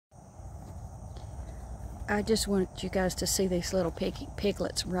I just want you guys to see these little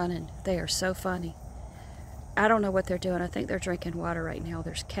piglets running. They are so funny. I don't know what they're doing. I think they're drinking water right now.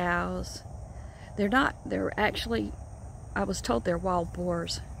 There's cows. They're not. They're actually, I was told they're wild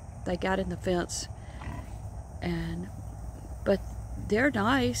boars. They got in the fence. But they're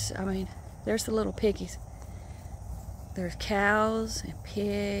nice. I mean, there's the little piggies. There's cows and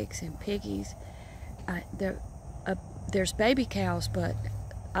pigs and piggies. There's baby cows, but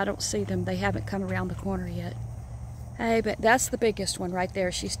I don't see them. They haven't come around the corner yet. Hey, but that's the biggest one right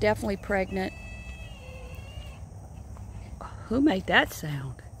there. She's definitely pregnant. Who made that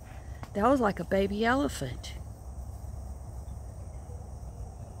sound? That was like a baby elephant.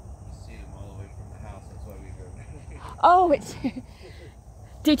 You see them all the way from the house. That's why we go. Oh, it's...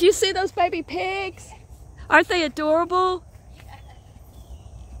 Did you see those baby pigs? Aren't they adorable?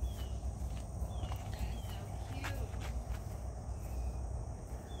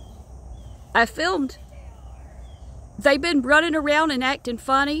 I filmed. They've been running around and acting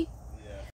funny.